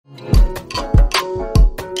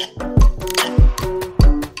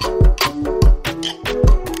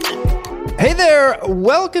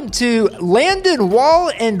welcome to Landon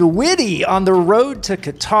Wall and Witty on the road to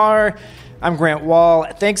Qatar. I'm Grant Wall.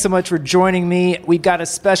 Thanks so much for joining me. We've got a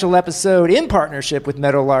special episode in partnership with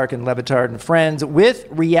Meadowlark and Le Batard and Friends with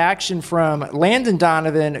reaction from Landon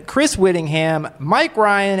Donovan, Chris Whittingham, Mike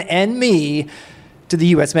Ryan, and me to the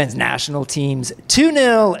U.S. men's national team's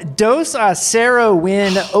 2-0 Dos a 0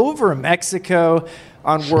 win over Mexico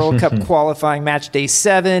on World Cup qualifying match day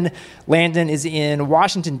 7. Landon is in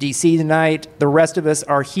Washington, D.C. tonight. The rest of us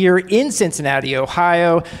are here in Cincinnati,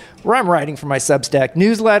 Ohio, where I'm writing for my Substack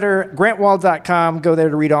newsletter, grantwall.com. Go there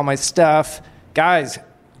to read all my stuff. Guys,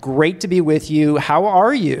 great to be with you. How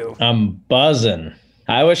are you? I'm buzzing.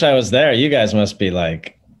 I wish I was there. You guys must be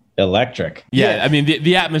like electric. Yeah, I mean,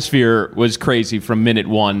 the atmosphere was crazy from minute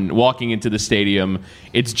one. Walking into the stadium,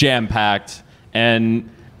 it's jam-packed, and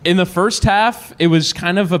in the first half, it was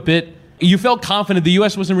kind of a bit, you felt confident. The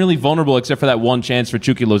U.S. wasn't really vulnerable except for that one chance for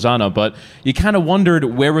Chucky Lozano, but you kind of wondered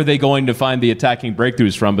where were they going to find the attacking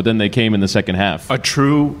breakthroughs from, but then they came in the second half. A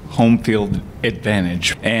true home field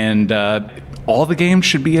advantage, and all the games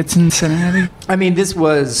should be at Cincinnati. I mean, this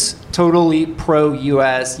was totally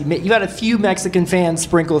pro-U.S. You had a few Mexican fans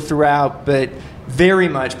sprinkled throughout, but very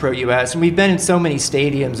much pro-U.S. And we've been in so many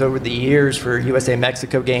stadiums over the years for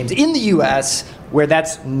USA-Mexico games in the U.S. where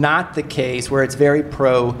that's not the case, where it's very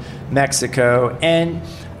pro-Mexico. And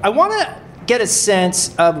I want to get a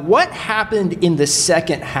sense of what happened in the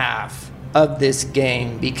second half of this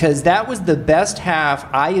game, because that was the best half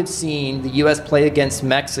I have seen the U.S. play against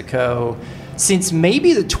Mexico since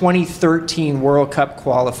maybe the 2013 World Cup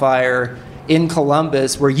qualifier in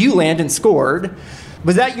Columbus, where you, Landon, scored.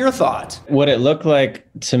 Was that your thought? What it looked like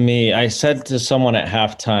to me, I said to someone at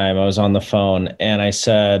halftime, I was on the phone, and I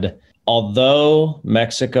said, although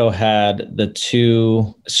Mexico had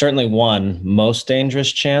certainly one most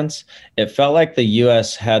dangerous chance, it felt like the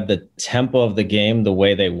U.S. had the tempo of the game the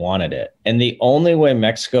way they wanted it. And the only way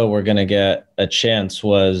Mexico were going to get a chance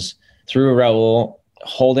was through Raul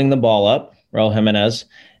holding the ball up, Raul Jimenez,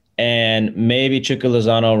 and maybe Chucky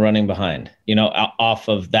Lozano running behind, off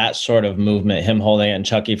of that sort of movement, him holding it and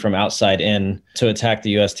Chucky from outside in to attack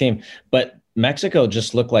the U.S. team. But Mexico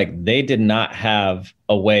just looked like they did not have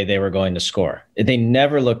a way they were going to score. They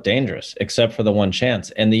never looked dangerous except for the one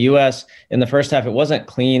chance. And the U.S. in the first half, it wasn't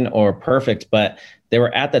clean or perfect, but they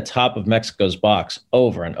were at the top of Mexico's box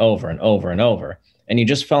over and over and over and over. And you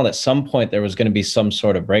just felt at some point there was going to be some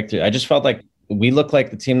sort of breakthrough. I just felt like we looked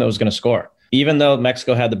like the team that was going to score, even though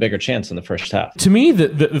Mexico had the bigger chance in the first half. To me,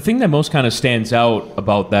 the thing that most kind of stands out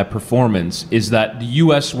about that performance is that the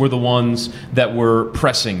U.S. were the ones that were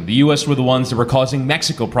pressing. The U.S. were the ones that were causing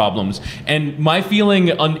Mexico problems. And my feeling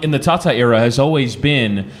in the Tata era has always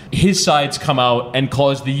been his sides come out and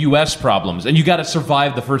cause the U.S. problems. And you got to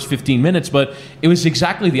survive the first 15 minutes, but it was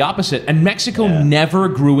exactly the opposite. And Mexico never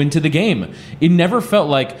grew into the game. It never felt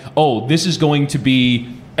like, oh, this is going to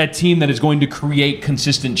be a team that is going to create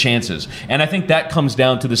consistent chances. And I think that comes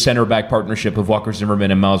down to the center-back partnership of Walker Zimmerman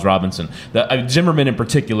and Miles Robinson. Zimmerman in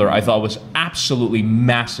particular, I thought was absolutely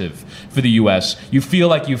massive for the U.S. You feel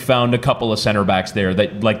like you found a couple of center-backs there.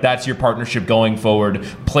 That's your partnership going forward.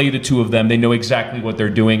 Play the two of them. They know exactly what they're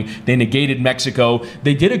doing. They negated Mexico.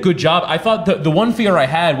 They did a good job. I thought the one fear I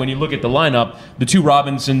had when you look at the lineup, the two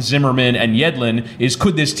Robinson, Zimmerman, and Yedlin, is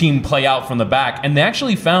could this team play out from the back? And they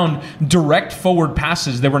actually found direct forward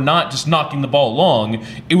passes. They were not just knocking the ball long.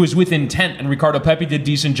 It was with intent, and Ricardo Pepi did a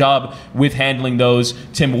decent job with handling those.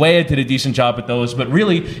 Tim Weah did a decent job at those, but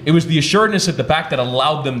really, it was the assuredness at the back that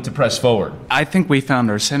allowed them to press forward. I think we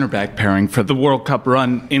found our center back pairing for the World Cup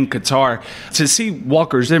run in Qatar. To see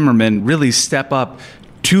Walker Zimmerman really step up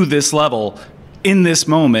to this level in this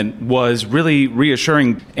moment was really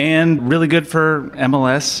reassuring and really good for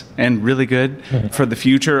MLS and really good for the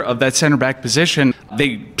future of that center back position.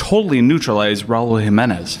 They totally neutralized Raul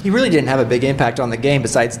Jimenez. He really didn't have a big impact on the game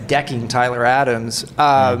besides decking Tyler Adams.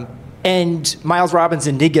 And Miles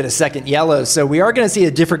Robinson did get a second yellow, so we are going to see a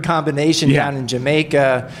different combination down in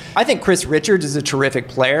Jamaica. I think Chris Richards is a terrific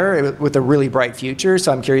player with a really bright future,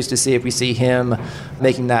 so I'm curious to see if we see him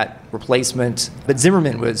making that replacement. But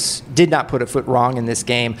Zimmerman did not put a foot wrong in this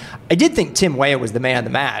game. I did think Tim Weah was the man of the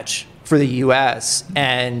match for the U.S.,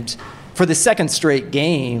 and for the second straight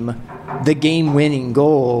game, the game-winning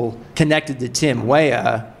goal connected to Tim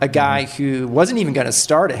Weah, a guy who wasn't even going to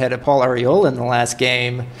start ahead of Paul Arriola in the last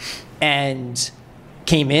game, and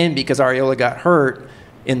came in because Arriola got hurt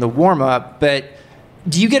in the warm-up. But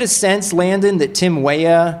do you get a sense, Landon, that Tim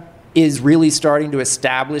Weah is really starting to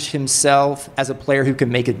establish himself as a player who can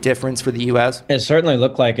make a difference for the U.S.? It certainly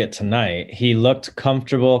looked like it tonight. He looked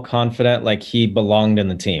comfortable, confident, like he belonged in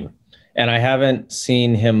the team. And I haven't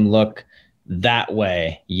seen him look that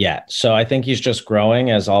way yet. So I think he's just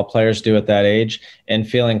growing, as all players do at that age, and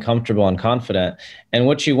feeling comfortable and confident. And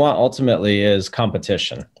what you want ultimately is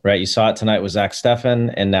competition, right? You saw it tonight with Zach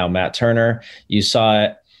Steffen and now Matt Turner. You saw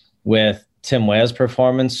it with Tim Weah's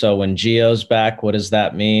performance. So when Gio's back, what does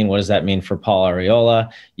that mean? What does that mean for Paul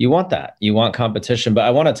Arriola? You want that. You want competition. But I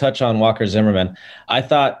want to touch on Walker Zimmerman. I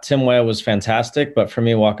thought Tim Weah was fantastic, but for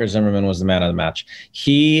me, Walker Zimmerman was the man of the match.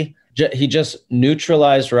 He just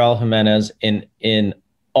neutralized Raul Jimenez in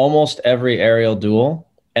almost every aerial duel.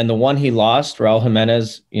 And the one he lost, Raul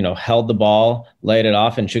Jimenez, held the ball, laid it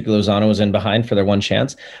off, and Chucky Lozano was in behind for their one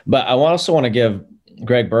chance. But I also want to give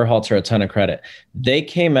Greg Berhalter a ton of credit. They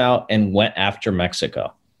came out and went after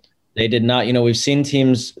Mexico. They did not, we've seen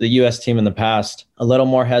teams, the U.S. team in the past, a little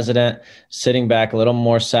more hesitant, sitting back, a little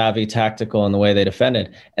more savvy, tactical in the way they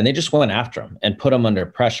defended. And they just went after them and put them under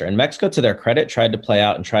pressure. And Mexico, to their credit, tried to play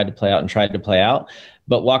out.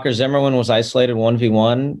 But Walker Zimmerman was isolated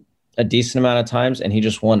 1v1 a decent amount of times, and he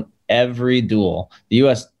just won every duel. The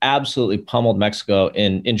U.S. absolutely pummeled Mexico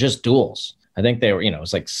in just duels. I think they were, it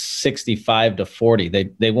was like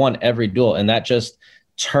 65-40. They won every duel, and that just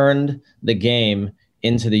turned the game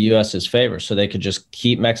into the U.S.'s favor, so they could just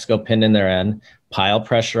keep Mexico pinned in their end, pile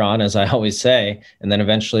pressure on, as I always say, and then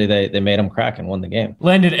eventually they made them crack and won the game.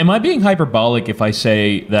 Landon, am I being hyperbolic if I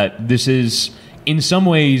say that this is, in some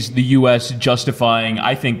ways, the U.S. justifying,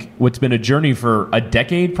 I think, what's been a journey for a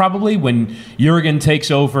decade, probably, when Jurgen takes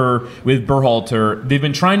over with Berhalter? They've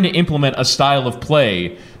been trying to implement a style of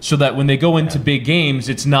play so that when they go into big games,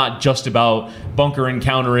 it's not just about bunker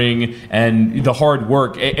encountering and the hard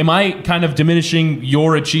work. Am I kind of diminishing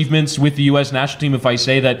your achievements with the U.S. national team if I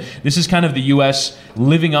say that this is kind of the U.S.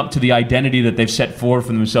 living up to the identity that they've set forward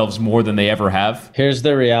for themselves more than they ever have? Here's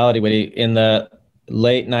the reality, Woody. In the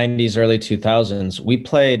late 90s, early 2000s, we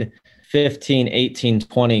played 15, 18,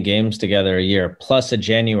 20 games together a year, plus a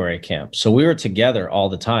January camp. So we were together all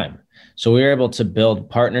the time. So we were able to build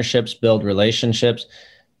partnerships, build relationships.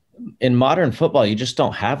 In modern football, you just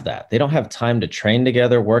don't have that. They don't have time to train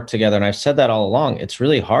together, work together. And I've said that all along. It's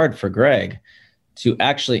really hard for Greg to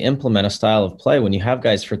actually implement a style of play when you have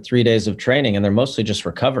guys for 3 days of training and they're mostly just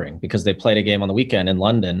recovering because they played a game on the weekend in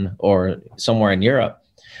London or somewhere in Europe.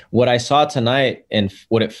 What I saw tonight and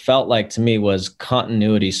what it felt like to me was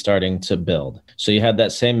continuity starting to build. So you had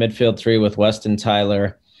that same midfield three with Weston,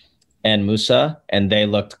 Tyler, and Musa, and they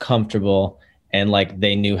looked comfortable and like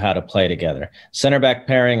they knew how to play together. Center back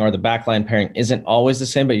pairing or the back line pairing isn't always the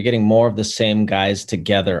same, but you're getting more of the same guys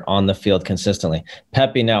together on the field consistently.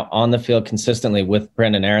 Pepe now on the field consistently with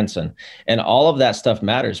Brendan Aronson. And all of that stuff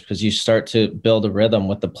matters because you start to build a rhythm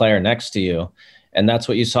with the player next to you. And that's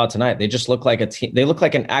what you saw tonight. They just look like a team. They look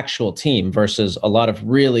like an actual team versus a lot of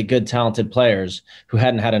really good, talented players who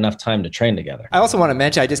hadn't had enough time to train together. I also want to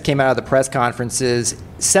mention, I just came out of the press conferences,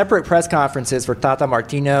 separate press conferences for Tata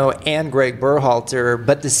Martino and Greg Berhalter,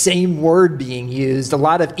 but the same word being used. A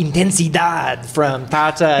lot of intensidad from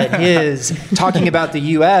Tata and his talking about the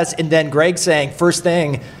U.S. and then Greg saying, first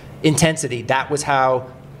thing, intensity. That was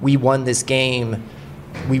how we won this game.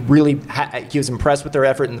 We really, he was impressed with their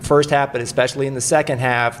effort in the first half, but especially in the second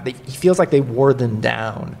half. He feels like they wore them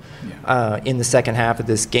down in the second half of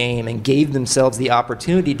this game and gave themselves the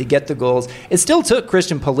opportunity to get the goals. It still took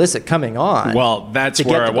Christian Pulisic coming on. Well, that's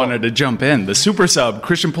where I wanted to jump in. The super sub,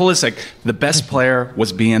 Christian Pulisic, the best player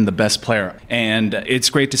was being the best player. And it's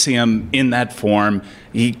great to see him in that form.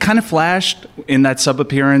 He kind of flashed in that sub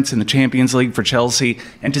appearance in the Champions League for Chelsea.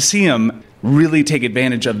 And to see him really take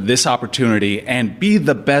advantage of this opportunity and be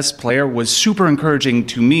the best player was super encouraging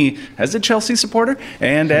to me as a Chelsea supporter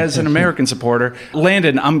and as an American supporter.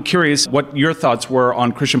 Landon, I'm curious what your thoughts were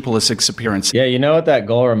on Christian Pulisic's appearance. Yeah, you know what that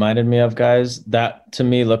goal reminded me of, guys? That, to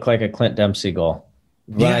me, looked like a Clint Dempsey goal.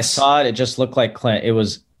 When I saw it, it just looked like Clint. It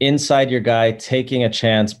was inside your guy, taking a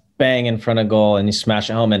chance, bang in front of goal, and you smash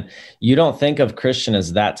it home. And you don't think of Christian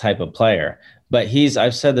as that type of player. But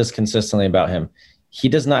I've said this consistently about him. He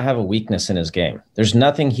does not have a weakness in his game. There's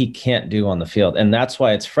nothing he can't do on the field. And that's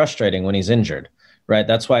why it's frustrating when he's injured, right?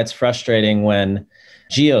 That's why it's frustrating when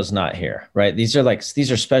Gio's not here, right? These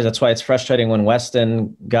are special. That's why it's frustrating when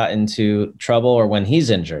Weston got into trouble or when he's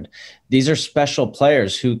injured. These are special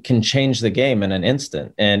players who can change the game in an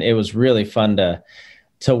instant. And it was really fun to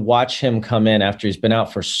watch him come in after he's been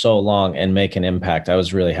out for so long and make an impact. I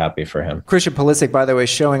was really happy for him. Christian Pulisic, by the way,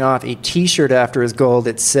 showing off a T-shirt after his goal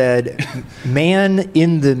that said, "Man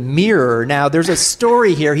in the mirror." Now, there's a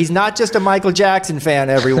story here. He's not just a Michael Jackson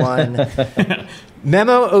fan, everyone.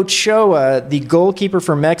 Memo Ochoa, the goalkeeper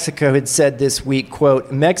for Mexico, had said this week,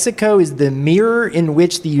 quote, Mexico is the mirror in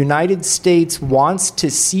which the United States wants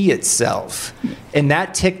to see itself. And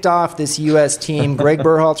that ticked off this U.S. team. Greg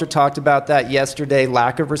Berhalter talked about that yesterday,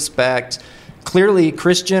 lack of respect. Clearly,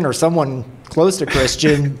 Christian or someone close to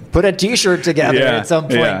Christian put a T-shirt together at some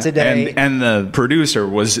point today. And the producer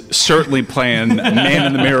was certainly playing Man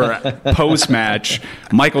in the Mirror post-match.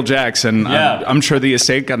 Michael Jackson. I'm sure the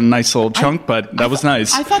estate got a nice little chunk, but that was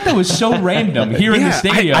nice. I thought that was so random here in the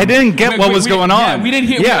stadium. I didn't get what was going on. Yeah, we didn't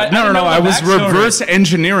hear. No. I was reverse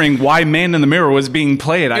engineering why Man in the Mirror was being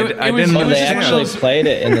played. I didn't understand. They actually played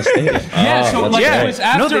it in the stadium. It was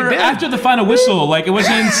after the final whistle. Like, it was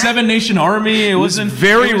in Seven Nation Army. It was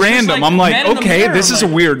very random. I'm like, okay, this is a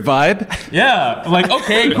weird vibe. Yeah, like,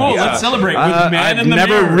 okay, cool. Let's celebrate with Man in the Mirror. I've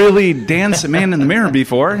never really danced a Man in the Mirror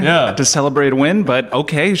before to celebrate a win, but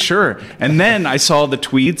okay, sure. And then I saw the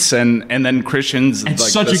tweets and then Christian's. It's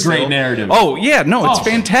like such a great narrative. Oh, yeah, no, it's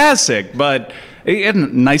fantastic, but a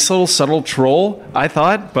nice little subtle troll, I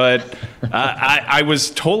thought, but I was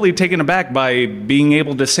totally taken aback by being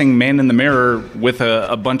able to sing Man in the Mirror with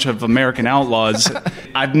a bunch of American outlaws.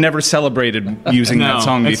 I've never celebrated using that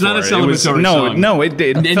song before. It's not a celebratory song. No, it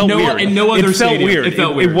felt weird. In no other it felt stadium. weird. It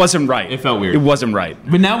felt weird. It wasn't right. It felt weird. It wasn't right.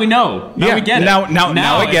 But now we know. Now we get it.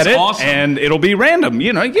 Now I get it, awesome. and it'll be random.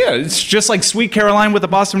 It's just like Sweet Caroline with the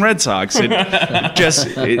Boston Red Sox.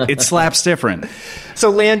 It slaps different. So,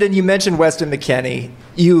 Landon, you mentioned Weston McKennie.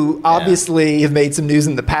 You obviously have made some news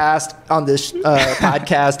in the past on this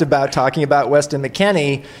podcast about talking about Weston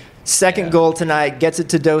McKennie. Second goal tonight, gets it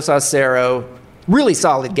to Dos Acero. Really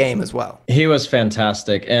solid game as well. He was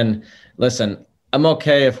fantastic. And listen, I'm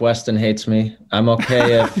okay if Weston hates me. I'm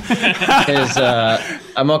okay if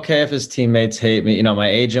his teammates hate me. My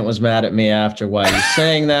agent was mad at me after why are you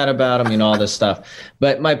saying that about him, all this stuff.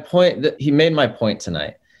 But my point, he made my point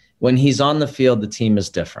tonight. When he's on the field, the team is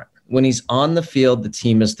different. When he's on the field, the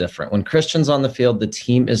team is different. When Christian's on the field, the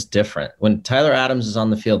team is different. When Tyler Adams is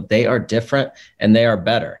on the field, they are different and they are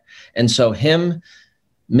better. And so him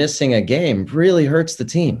missing a game really hurts the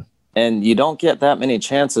team. And you don't get that many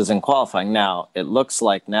chances in qualifying. Now, it looks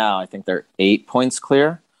like I think they're 8 points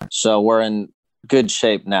clear. So we're in good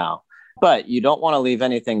shape now. But you don't want to leave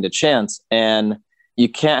anything to chance. And you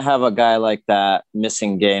can't have a guy like that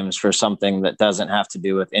missing games for something that doesn't have to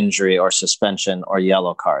do with injury or suspension or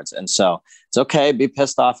yellow cards. And so it's okay, be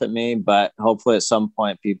pissed off at me, but hopefully at some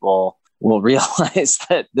point people will realize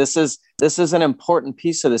that this is an important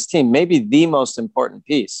piece of this team, maybe the most important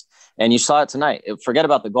piece. And you saw it tonight. Forget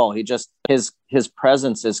about the goal. His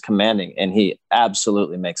presence is commanding, and he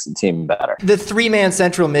absolutely makes the team better. The three-man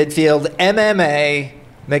central midfield, MMA,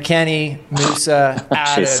 McKennie, Musa,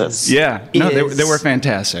 Adams. They were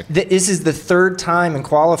fantastic. This is the third time in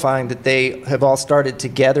qualifying that they have all started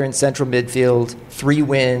together in central midfield. 3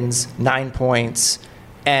 wins, 9 points,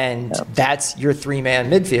 and that's your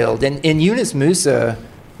three-man midfield. And Yunus Musa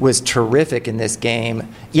was terrific in this game.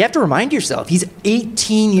 You have to remind yourself, he's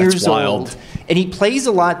 18 years old, and he plays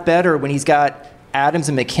a lot better when he's got Adams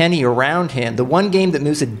and McKennie around him. The one game that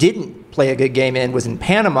Musa didn't play a good game in was in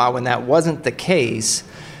Panama when that wasn't the case,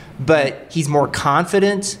 but he's more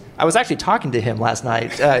confident. I was actually talking to him last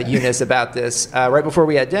night, Yunus, about this right before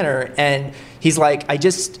we had dinner, and he's like, I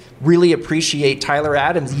just really appreciate Tyler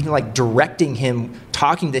Adams even like directing him,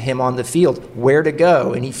 talking to him on the field, where to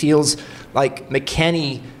go, and he feels like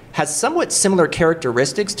McKennie has somewhat similar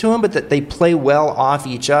characteristics to him, but that they play well off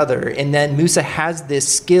each other. And then Musa has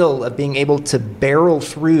this skill of being able to barrel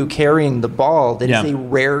through carrying the ball. That is a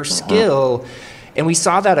rare skill. And we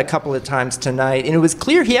saw that a couple of times tonight. And it was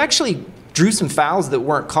clear he actually drew some fouls that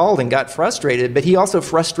weren't called and got frustrated, but he also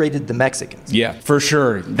frustrated the Mexicans. Yeah, for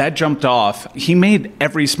sure. That jumped off. He made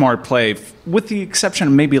every smart play, with the exception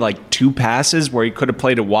of maybe like 2 passes where he could have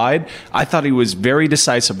played it wide. I thought he was very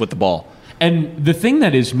decisive with the ball. And the thing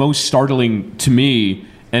that is most startling to me,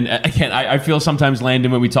 and again, I feel sometimes,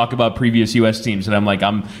 Landon, when we talk about previous U.S. teams, that I'm like,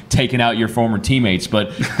 I'm taking out your former teammates.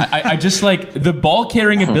 But I just like the ball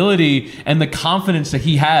carrying ability and the confidence that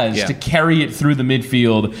he has to carry it through the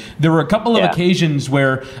midfield. There were a couple of occasions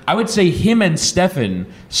where I would say him and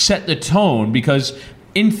Stefan set the tone, because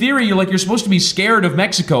in theory, you're supposed to be scared of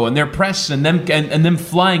Mexico and their press and them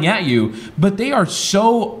flying at you, but they are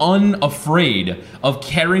so unafraid of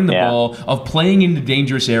carrying the ball, of playing into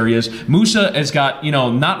dangerous areas. Musa has got,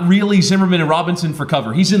 not really Zimmerman and Robinson for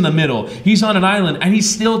cover. He's in the middle. He's on an island, and he's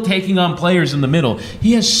still taking on players in the middle.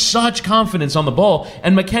 He has such confidence on the ball.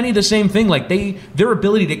 And McKennie, the same thing. Like their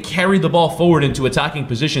ability to carry the ball forward into attacking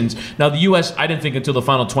positions. Now, the U.S., I didn't think until the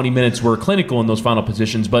final 20 minutes were clinical in those final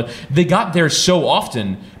positions, but they got there so often.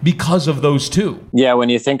 often because of those two. Yeah, when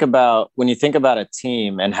you think about a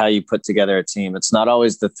team and how you put together a team, it's not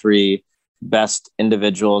always the three best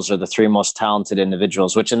individuals or the three most talented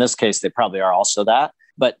individuals, which in this case they probably are also that.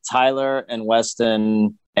 But Tyler and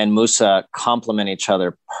Weston and Musa complement each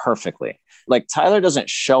other perfectly. Like Tyler didn't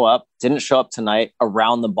show up tonight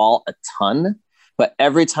around the ball a ton, but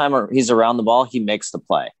every time he's around the ball, he makes the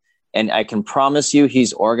play. And I can promise you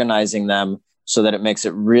he's organizing them so that it makes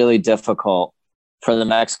it really difficult for the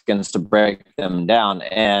Mexicans to break them down.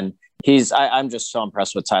 And I'm just so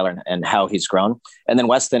impressed with Tyler and how he's grown. And then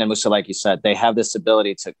Weston and Musa, like you said, they have this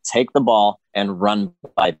ability to take the ball and run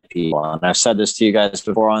by people. And I've said this to you guys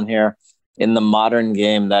before on here. In the modern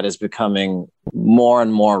game, that is becoming more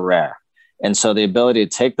and more rare. And so the ability to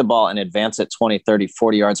take the ball and advance it 20, 30,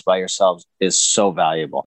 40 yards by yourselves is so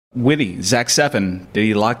valuable. Witty, Zach Steffen, did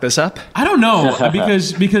he lock this up? I don't know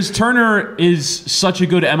because Turner is such a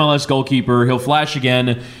good MLS goalkeeper. He'll flash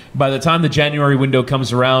again by the time the January window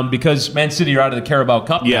comes around because Man City are out of the Carabao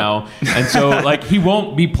Cup now. And so like he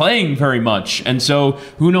won't be playing very much. And so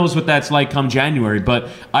who knows what that's like come January. But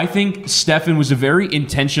I think Steffen was a very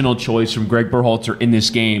intentional choice from Greg Berhalter in this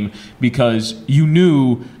game because you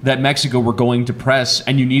knew that Mexico were going to press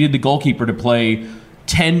and you needed the goalkeeper to play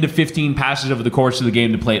 10 to 15 passes over the course of the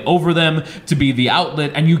game to play it over them, to be the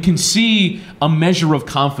outlet. And you can see a measure of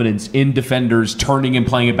confidence in defenders turning and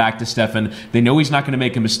playing it back to Steffen. They know he's not going to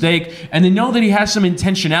make a mistake, and they know that he has some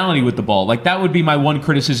intentionality with the ball. Like, that would be my one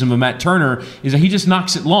criticism of Matt Turner, is that he just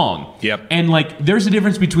knocks it long. Yep. And, like, there's a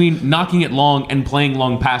difference between knocking it long and playing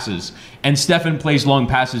long passes. And Steffen plays long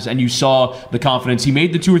passes, and you saw the confidence. He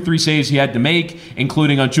made the 2 or 3 saves he had to make,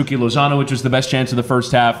 including on Chucky Lozano, which was the best chance of the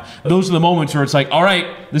first half. Those are the moments where it's like, all right,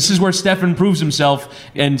 this is where Steffen proves himself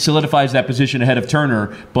and solidifies that position ahead of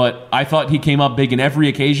Turner. But I thought he came up big in every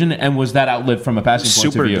occasion and was that outlet from a passing point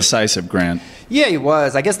of view. Super decisive, Grant. Yeah, he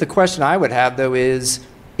was. I guess the question I would have, though, is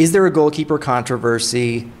there a goalkeeper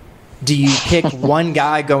controversy? Do you pick one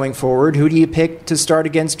guy going forward? Who do you pick to start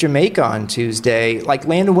against Jamaica on Tuesday? Like,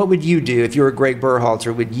 Landon, what would you do if you were Greg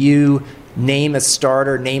Berhalter? Would you name a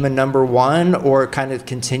starter, name a number one, or kind of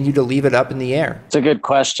continue to leave it up in the air? It's a good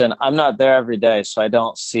question. I'm not there every day, so I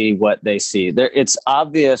don't see what they see. It's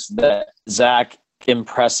obvious that Zach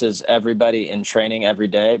impresses everybody in training every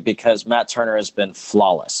day because Matt Turner has been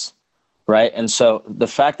flawless, right? And so the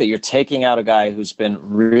fact that you're taking out a guy who's been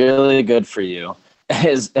really good for you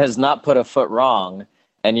has not put a foot wrong,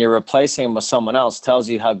 and you're replacing him with someone else tells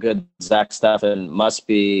you how good Zach Steffen must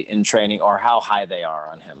be in training or how high they are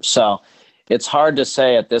on him. So it's hard to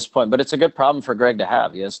say at this point, but it's a good problem for Greg to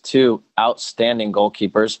have. He has 2 outstanding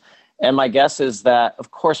goalkeepers. And my guess is that, of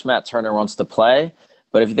course, Matt Turner wants to play.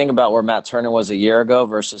 But if you think about where Matt Turner was a year ago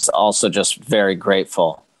versus also just very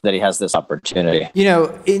grateful that he has this opportunity. You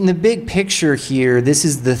know, in the big picture here, this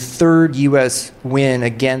is the 3rd U.S. win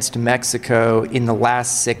against Mexico in the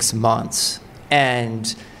last 6 months.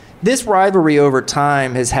 And this rivalry over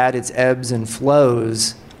time has had its ebbs and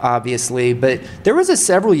flows, obviously, but there was a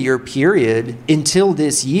several-year period until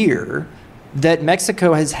this year that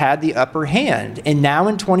Mexico has had the upper hand. And now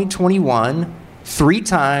in 2021, 3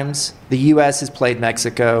 times the U.S. has played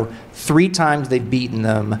Mexico, 3 times they've beaten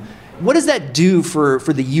them. What does that do for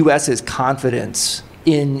the U.S.'s confidence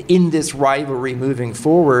in this rivalry moving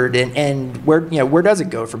forward, and where does it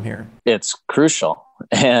go from here? It's crucial.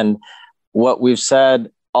 And what we've said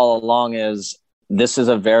all along is this is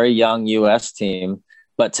a very young U.S. team,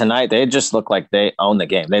 but tonight they just look like they own the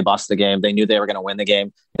game. They bossed the game. They knew they were going to win the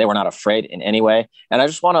game. They were not afraid in any way. And I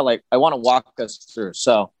just want to walk us through.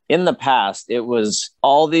 So in the past, it was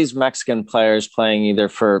all these Mexican players playing either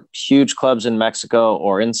for huge clubs in Mexico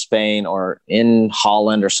or in Spain or in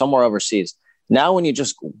Holland or somewhere overseas. Now, when you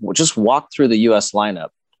just walk through the U.S. lineup,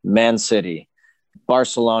 Man City,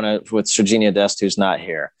 Barcelona with Sergiño Dest, who's not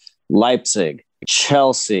here, Leipzig,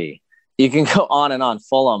 Chelsea, you can go on and on,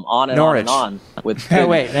 Fulham, on and Norwich. on and on. With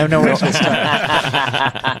Norwich was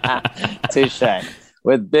touche.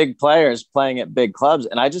 With big players playing at big clubs.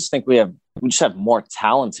 And I just think we just have more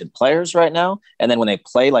talented players right now. And then when they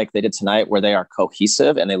play like they did tonight, where they are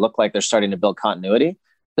cohesive and they look like they're starting to build continuity,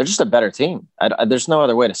 they're just a better team. There's no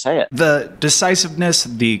other way to say it. The decisiveness,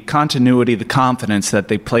 the continuity, the confidence that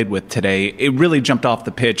they played with today, it really jumped off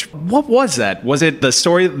the pitch. What was that? Was it the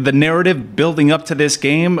story, the narrative building up to this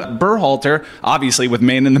game? Berhalter, obviously with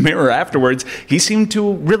Man in the Mirror afterwards, he seemed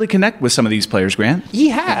to really connect with some of these players, Grant. He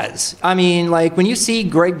has. I mean, like, when you see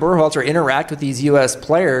Greg Berhalter interact with these U.S.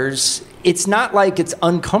 players, it's not like it's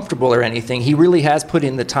uncomfortable or anything. He really has put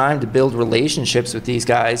in the time to build relationships with these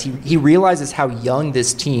guys. He realizes how young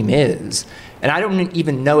this team is. And I don't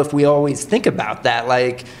even know if we always think about that.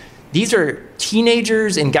 Like, these are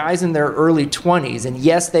teenagers and guys in their early 20s. And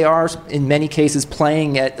yes, they are in many cases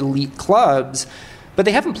playing at elite clubs, but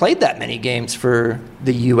they haven't played that many games for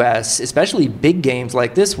the U.S., especially big games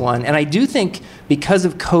like this one. And I do think because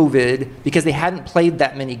of COVID, because they hadn't played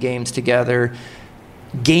that many games together,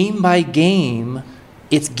 game by game,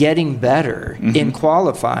 it's getting better in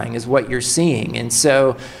qualifying is what you're seeing. And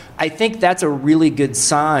so I think that's a really good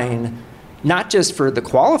sign, not just for the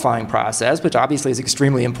qualifying process, which obviously is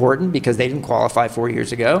extremely important because they didn't qualify 4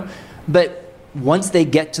 years ago, but once they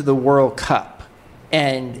get to the World Cup,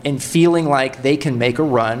 and feeling like they can make a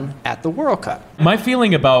run at the World Cup. My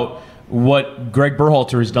feeling about what Greg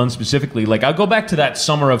Berhalter has done specifically, like I'll go back to that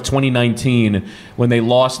summer of 2019 when they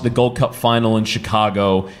lost the Gold Cup final in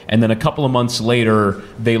Chicago, and then a couple of months later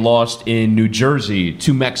they lost in New Jersey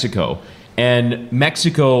to Mexico. And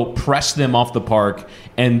Mexico pressed them off the park,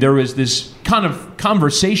 and there was this kind of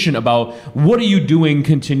conversation about what are you doing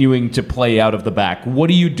continuing to play out of the back? What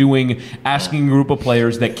are you doing asking a group of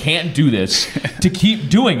players that can't do this to keep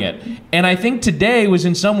doing it? And I think today was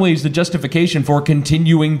in some ways the justification for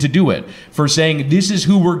continuing to do it, for saying this is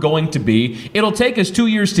who we're going to be. It'll take us 2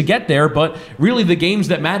 years to get there, but really the games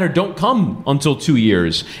that matter don't come until 2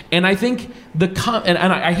 years. And I think and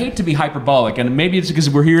I hate to be hyperbolic, and maybe it's because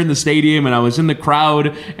we're here in the stadium and I was in the crowd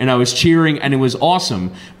and I was cheering and it was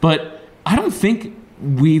awesome, but I don't think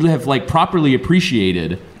we have properly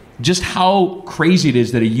appreciated just how crazy it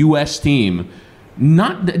is that a U.S. team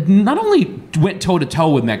not only went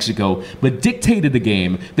toe-to-toe with Mexico, but dictated the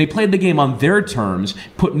game. They played the game on their terms,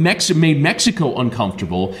 made Mexico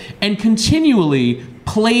uncomfortable, and continually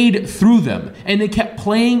played through them. And they kept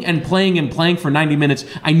playing and playing and playing for 90 minutes.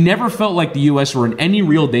 I never felt like the U.S. were in any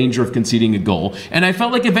real danger of conceding a goal. And I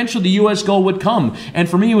felt like eventually the U.S. goal would come. And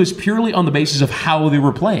for me, it was purely on the basis of how they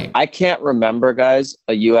were playing. I can't remember, guys,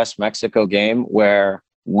 a U.S.-Mexico game where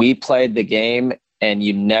we played the game and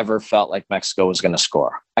you never felt like Mexico was going to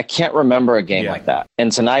score. I can't remember a game like that.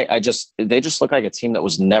 And tonight, they just looked like a team that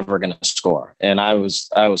was never going to score. And I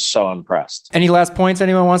was so impressed. Any last points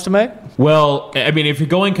anyone wants to make? Well, I mean, if you're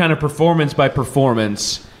going kind of performance by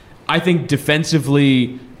performance, I think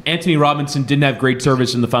defensively, Anthony Robinson didn't have great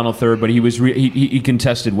service in the final third, but he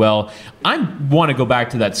contested well. I want to go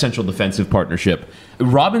back to that central defensive partnership.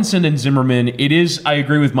 Robinson and Zimmerman, it is, I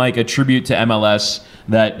agree with Mike, a tribute to MLS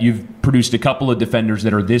that you've produced a couple of defenders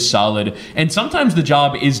that are this solid. And sometimes the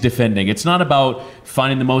job is defending. It's not about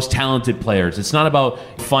finding the most talented players. It's not about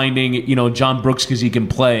finding, John Brooks because he can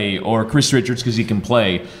play or Chris Richards because he can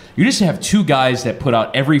play. You just have two guys that put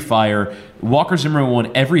out every fire. Walker Zimmerman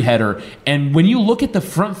won every header. And when you look at the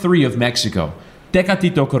front three of Mexico,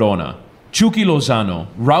 Tecatito Corona, Chucky Lozano,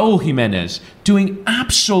 Raul Jimenez, doing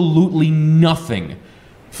absolutely nothing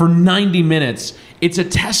for 90 minutes, it's a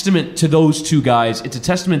testament to those two guys. It's a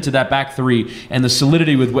testament to that back three and the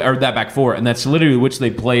solidity or that back four and that solidity with which they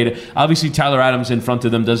played. Obviously, Tyler Adams in front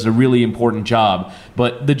of them does a really important job.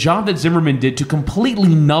 But the job that Zimmerman did to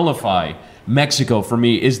completely nullify Mexico, for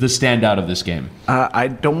me, is the standout of this game. I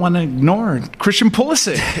don't want to ignore Christian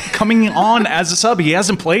Pulisic coming on as a sub. He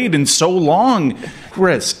hasn't played in so long.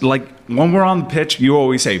 Chris, when we're on the pitch, you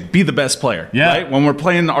always say, be the best player. Yeah. Right? When we're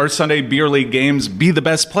playing our Sunday beer league games, be the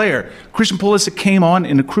best player. Christian Pulisic came on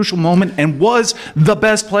in a crucial moment and was the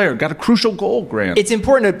best player. Got a crucial goal, Grant. It's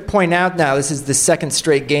important to point out now, this is the second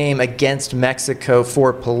straight game against Mexico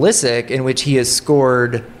for Pulisic in which he has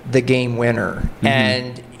scored the game winner. Mm-hmm.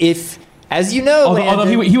 And as you know,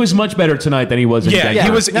 although he was much better tonight than he was in He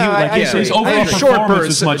was. His overall performance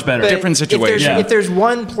was much better. Different situation. If there's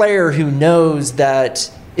one player who knows that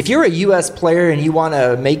if you're a U.S. player and you want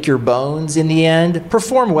to make your bones in the end,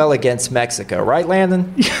 perform well against Mexico, right,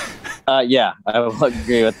 Landon? Yeah, I will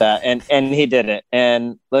agree with that. And he did it.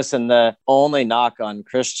 And listen, the only knock on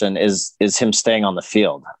Christian is him staying on the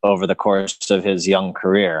field over the course of his young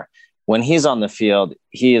career. When he's on the field,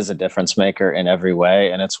 he is a difference maker in every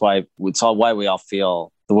way. And it's why we all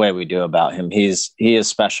feel the way we do about him. He is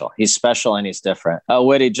special. He's special and he's different.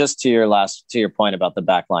 Whitty, just to your point about the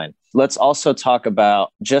back line, let's also talk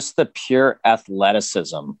about just the pure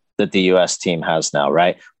athleticism that the U.S. team has now,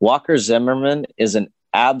 right? Walker Zimmerman is an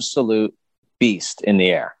absolute beast in the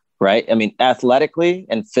air, right? I mean, athletically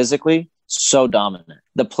and physically, so dominant.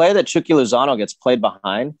 The play that Chucky Lozano gets played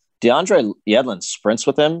behind, DeAndre Yedlin sprints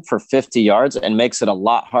with him for 50 yards and makes it a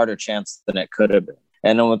lot harder chance than it could have been.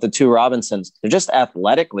 And then with the two Robinsons, they're just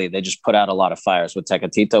athletically, they just put out a lot of fires with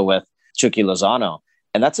Tecatito, with Chucky Lozano.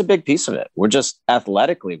 And that's a big piece of it. We're just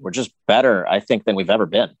athletically, we're just better, I think, than we've ever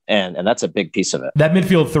been. And that's a big piece of it. That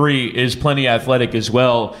midfield three is plenty athletic as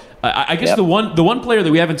well. I guess the one player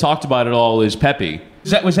that we haven't talked about at all is Pepe.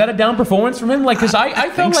 Was that a down performance from him? Like, because I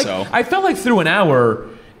felt like through an hour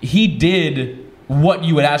he did what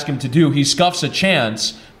you would ask him to do. He scuffs a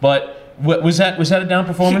chance, but was that a down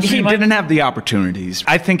performance? He didn't have the opportunities.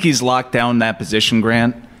 I think he's locked down that position,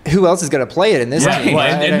 Grant. Who else is going to play it in this team?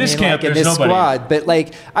 Well, in this camp, in there's this nobody. squad. But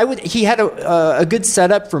like, he had a good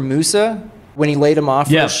setup for Musa when he laid him off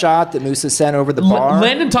for a shot that Musa sent over the bar.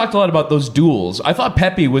 Landon talked a lot about those duels. I thought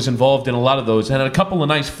Pepe was involved in a lot of those and had a couple of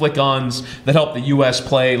nice flick-ons that helped the U.S.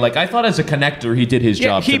 play. Like, I thought as a connector, he did his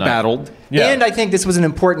job he tonight. battled. Yeah. And I think this was an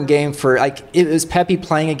important game for, like, it was Pepe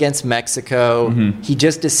playing against Mexico. Mm-hmm. He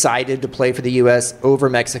just decided to play for the U.S. over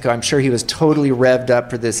Mexico. I'm sure he was totally revved up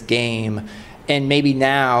for this game. And maybe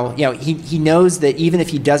now, he knows that even if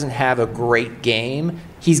he doesn't have a great game,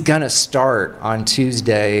 he's going to start on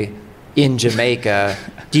Tuesday in Jamaica.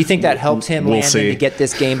 Do you think that helped him, Landon, to get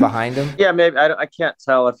this game behind him? Yeah, maybe. I can't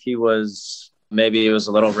tell if he was a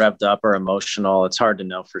little revved up or emotional. It's hard to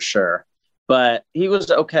know for sure. But he was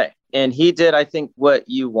okay. And he did, I think, what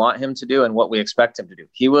you want him to do and what we expect him to do.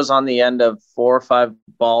 He was on the end of 4 or 5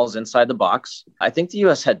 balls inside the box. I think the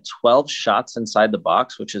U.S. had 12 shots inside the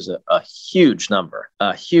box, which is a huge number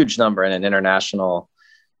in an international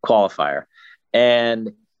qualifier.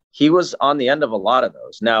 And he was on the end of a lot of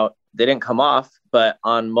those. Now, they didn't come off, but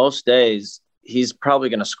on most days, he's probably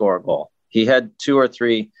going to score a goal. He had 2 or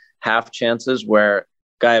 3 half chances where a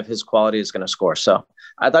guy of his quality is going to score. So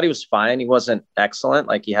I thought he was fine. He wasn't excellent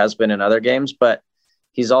like he has been in other games, but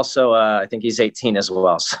he's also, I think he's 18 as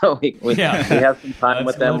well. So we have some time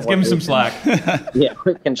with him. Let's give him some slack. Yeah,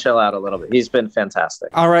 we can chill out a little bit. He's been fantastic.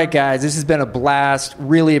 All right, guys, this has been a blast.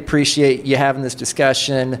 Really appreciate you having this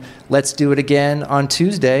discussion. Let's do it again on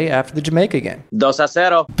Tuesday after the Jamaica game.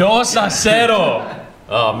 2-0. 2-0.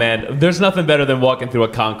 Oh, man, there's nothing better than walking through a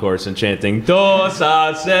concourse and chanting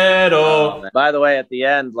 2-0. By the way, at the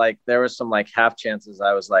end, like, there was some like half chances.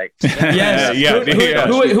 I was like, yes.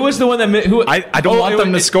 Who was the one that I don't want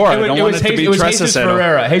them to score. I don't want it to be Jesus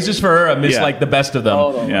Ferreira. Jesus Ferreira missed like the best of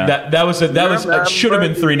them. That should have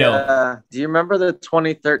been 3-0. Do you remember the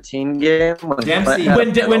 2013 game when Dempsey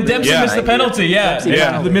missed the penalty?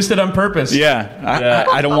 They missed it on purpose.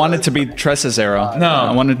 I don't want it to be 3-0. No,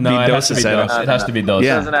 I want it to be 2-0. It has to be 2. It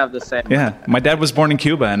doesn't have the same. Yeah, my dad was born in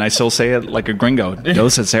Cuba, and I still say it like a gringo.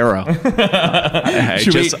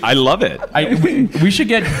 2-0. I love it. We should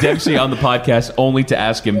get Dempsey on the podcast only to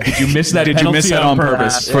ask him, did you miss that penalty on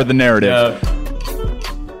purpose for the narrative? Yeah.